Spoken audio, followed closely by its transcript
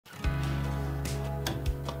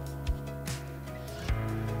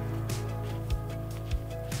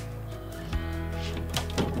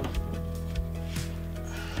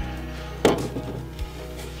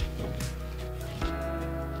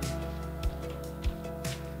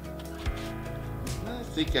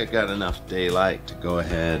think I got enough daylight to go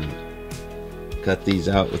ahead and cut these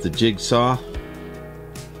out with a jigsaw.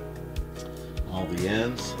 All the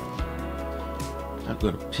ends. I'm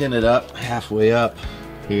going to pin it up halfway up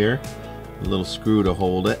here, a little screw to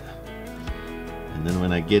hold it, and then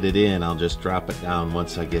when I get it in, I'll just drop it down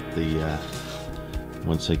once I get the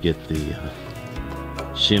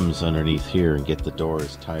shims underneath here and get the door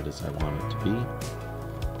as tight as I want it to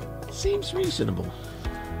be. Seems reasonable.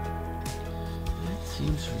 That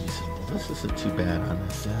seems reasonable. This isn't too bad on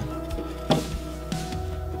this end.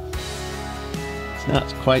 It's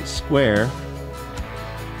not quite square.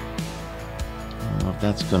 I don't know if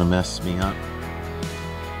that's going to mess me up.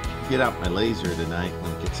 Get out my laser tonight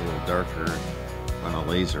when it gets a little darker and run a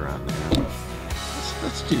laser on there.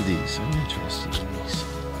 Let's do these. I'm interested in these.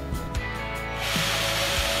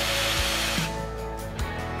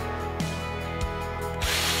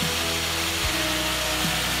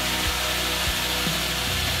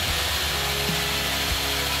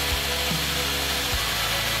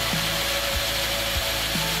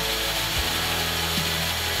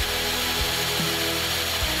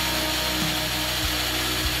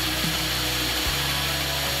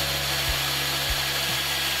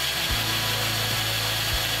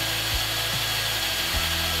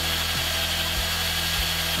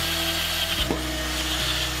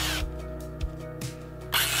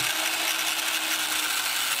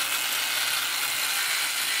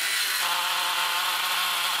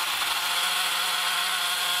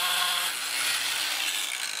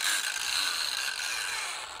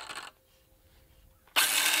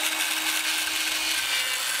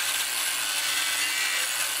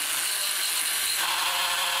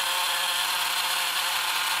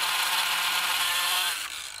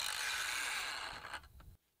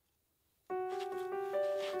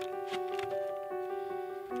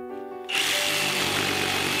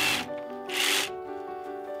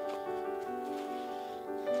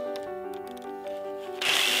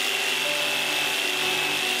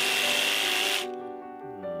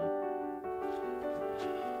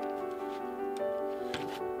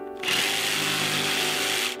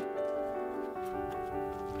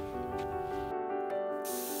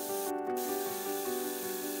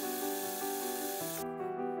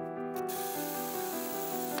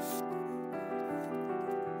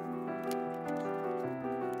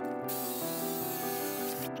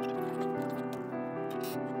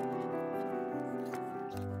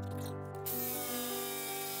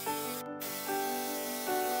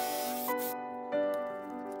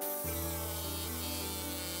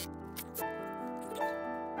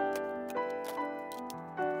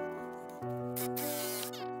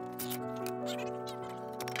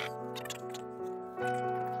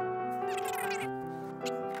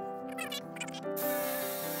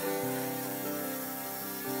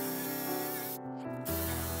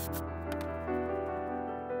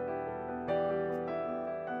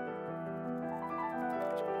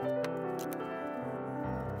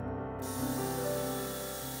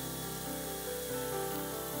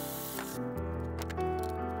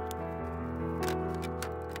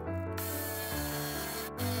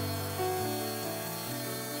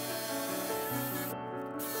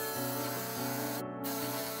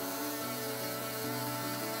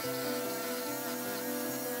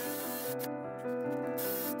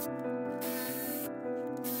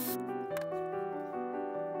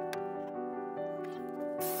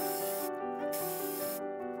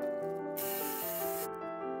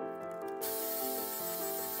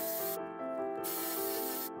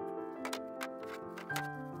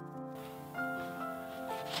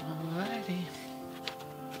 Alrighty.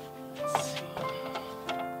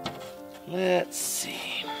 Let's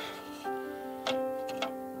see.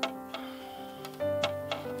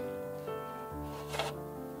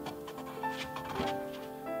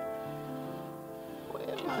 Well,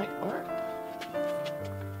 it might work.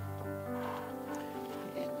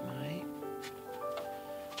 It might.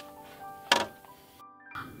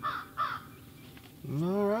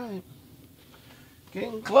 Alright.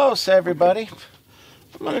 Getting close, everybody.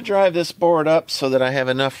 I'm going to drive this board up so that I have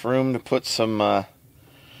enough room to put some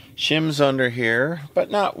shims under here,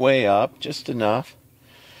 but not way up, just enough.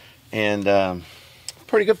 And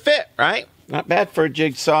pretty good fit, right? Not bad for a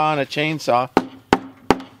jigsaw and a chainsaw.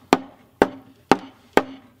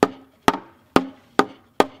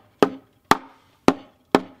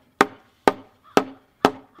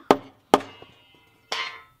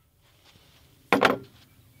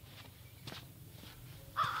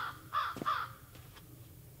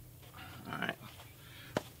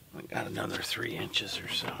 Got another 3 inches or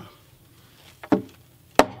so.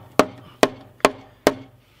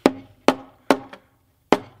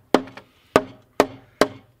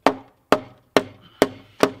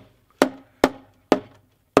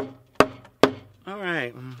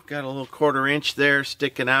 got a little 1/4 inch there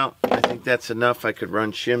sticking out. I think that's enough. I could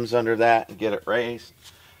run shims under that and get it raised.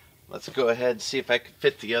 Let's go ahead and see if I can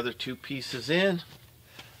fit the other 2 pieces in.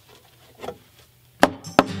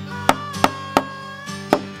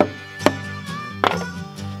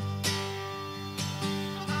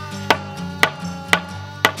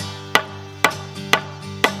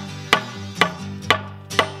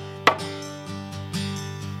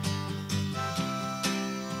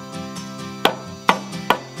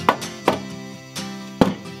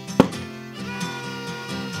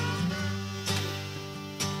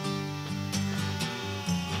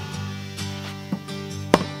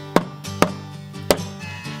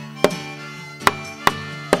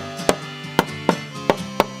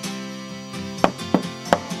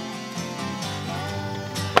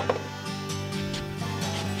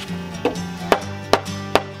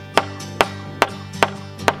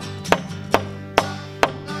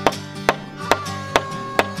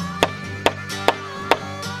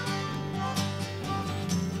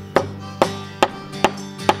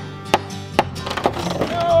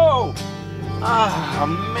 Oh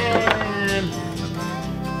man!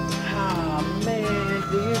 Oh man,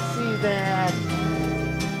 do you see that?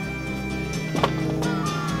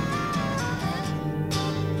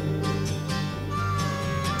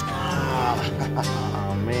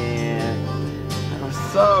 Oh man, that was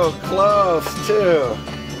so close too.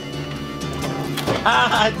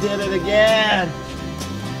 I did it again.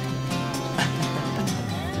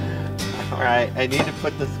 All right, I need to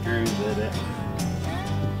put the screws in it.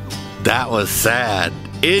 That was sad.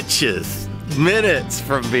 Inches, minutes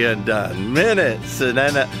from being done, minutes, and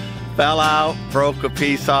then it fell out, broke a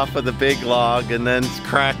piece off of the big log, and then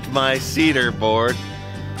cracked my cedar board.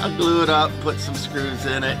 I'll glue it up, put some screws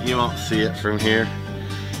in it. You won't see it from here,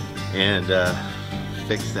 and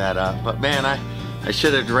fix that up. But man, I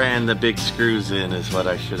should have ran the big screws in is what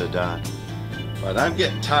I should have done. But I'm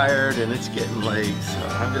getting tired and it's getting late, so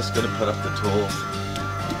I'm just gonna put up the tools.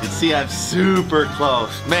 You can see I'm super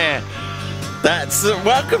close. Man, that's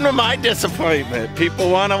welcome to my disappointment. People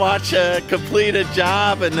want to watch a completed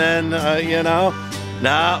job and then, you know,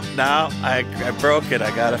 no, I broke it.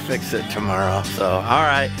 I gotta fix it tomorrow. So, all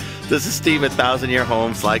right, this is Steve at 1000 Year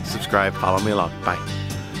Homes. Like, subscribe, follow me along. Bye.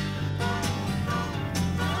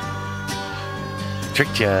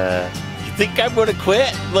 Tricked ya. You think I'm gonna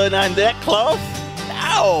quit when I'm that close?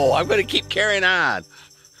 No, I'm gonna keep carrying on.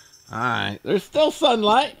 All right, there's still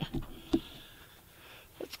sunlight.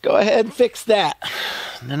 Let's go ahead and fix that,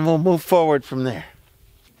 and then we'll move forward from there.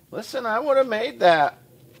 Listen, I would have made that.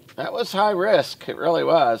 That was high risk. It really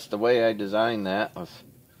was. The way I designed that was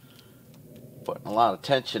putting a lot of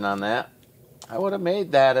tension on that. I would have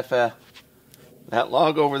made that if that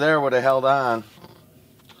log over there would have held on.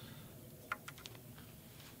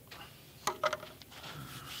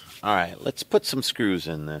 All right, let's put some screws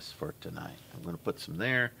in this for tonight. I'm going to put some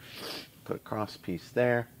there, put a cross piece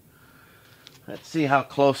there. Let's see how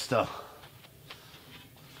close to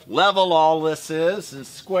level all this is and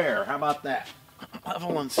square. How about that?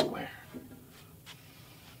 Level and square.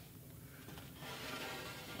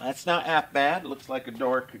 That's not half bad. Looks like a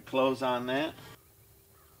door could close on that.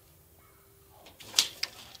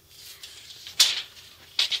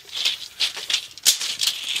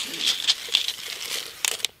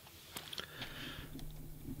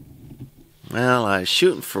 Well, I was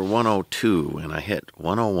shooting for 102 and I hit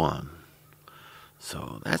 101.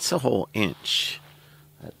 So that's a whole inch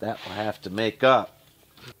that will have to make up.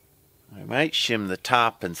 I might shim the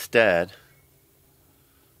top instead.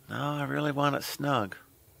 No, I really want it snug.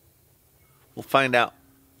 We'll find out.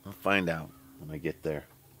 We'll find out when I get there.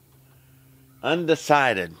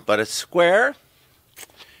 Undecided, but it's square.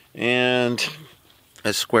 And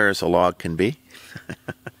as square as a log can be.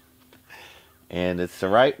 And it's the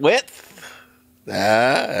right width.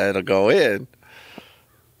 It'll go in.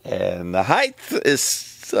 And the height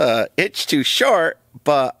is inch too short,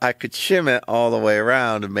 but I could shim it all the way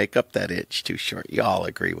around and make up that inch too short. You all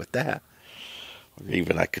agree with that. Or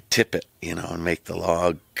even I could tip it, you know, and make the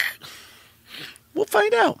log. We'll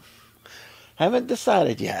find out. Haven't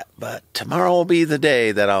decided yet, but tomorrow will be the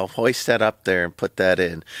day that I'll hoist that up there and put that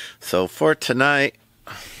in. So for tonight,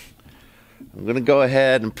 I'm going to go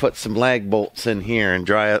ahead and put some lag bolts in here and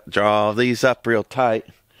draw these up real tight.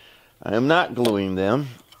 I am not gluing them.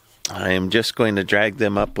 I am just going to drag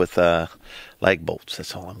them up with lag bolts.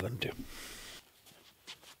 That's all I'm going to do.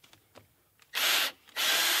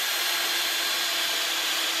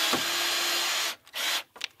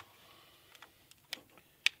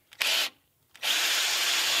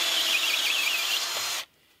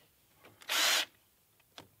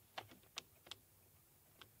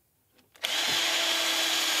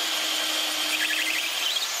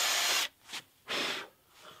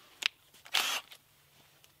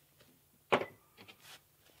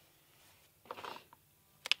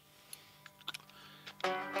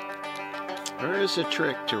 There is a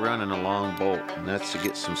trick to running a long bolt, and that's to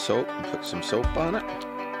get some soap and put some soap on it.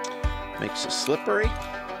 Makes it slippery.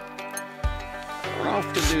 I don't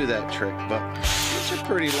often do that trick, but these are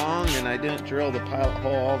pretty long and I didn't drill the pilot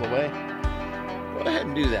hole all the way. Go ahead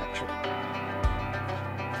and do that trick.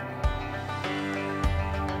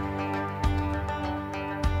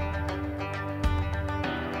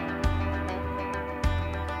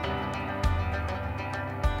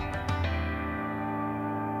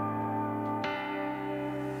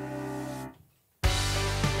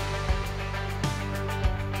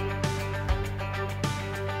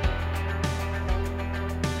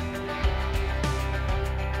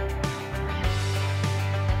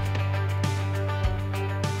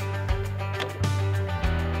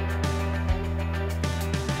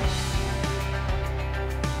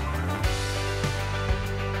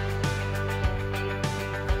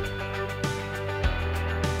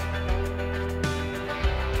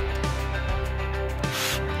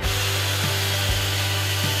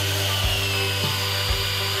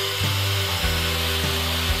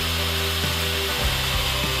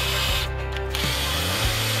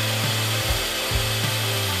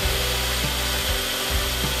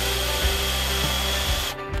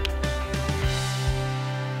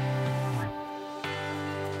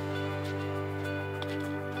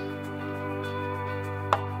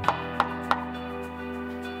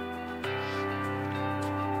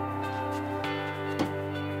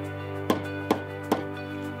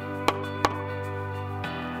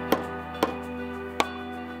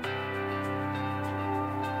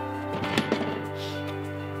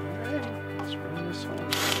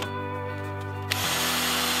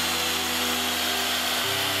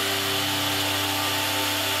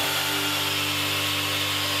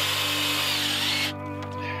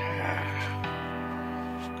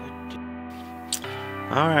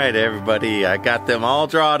 Alright everybody, I got them all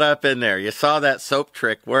drawn up in there. You saw that soap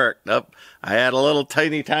trick work. Nope. I had a little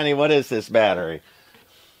tiny, what is this battery?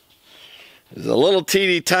 It's a little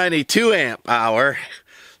teeny tiny 2 amp hour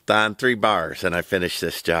on 3 bars and I finished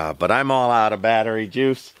this job. But I'm all out of battery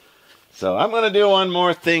juice. So I'm going to do one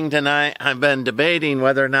more thing tonight. I've been debating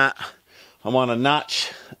whether or not I want to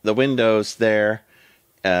notch the windows there,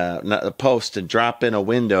 the post, and drop in a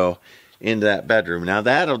window into that bedroom. Now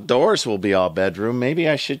that doors will be all bedroom. Maybe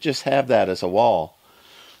I should just have that as a wall.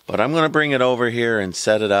 But I'm going to bring it over here and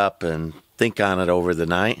set it up and think on it over the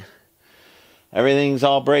night. Everything's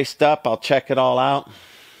all braced up. I'll check it all out.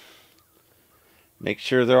 Make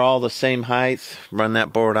sure they're all the same height. Run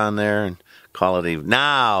that board on there and call it evening.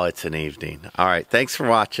 Now it's an evening. All right. Thanks for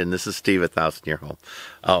watching. This is Steve at 1000 Year Home.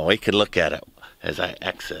 Oh, we can look at it as I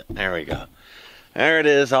exit. There we go. There it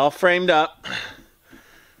is, all framed up.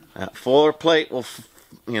 That floor plate will,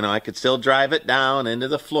 I could still drive it down into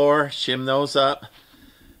the floor, shim those up,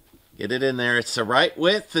 get it in there. It's the right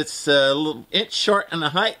width. It's a little inch short in the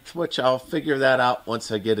height, which I'll figure that out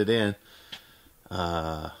once I get it in,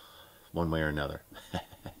 one way or another.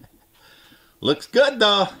 Looks good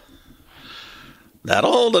though.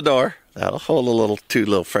 That'll hold the door. That'll hold two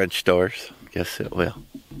little French doors. Guess it will.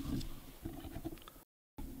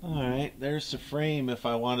 All right, there's the frame if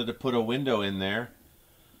I wanted to put a window in there.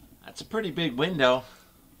 That's a pretty big window.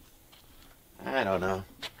 I don't know.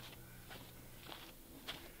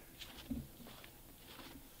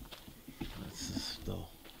 The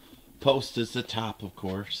post is the top, of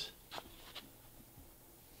course.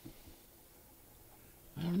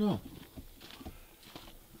 I don't know.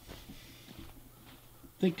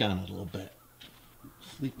 Think on it a little bit.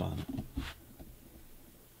 Sleep on it.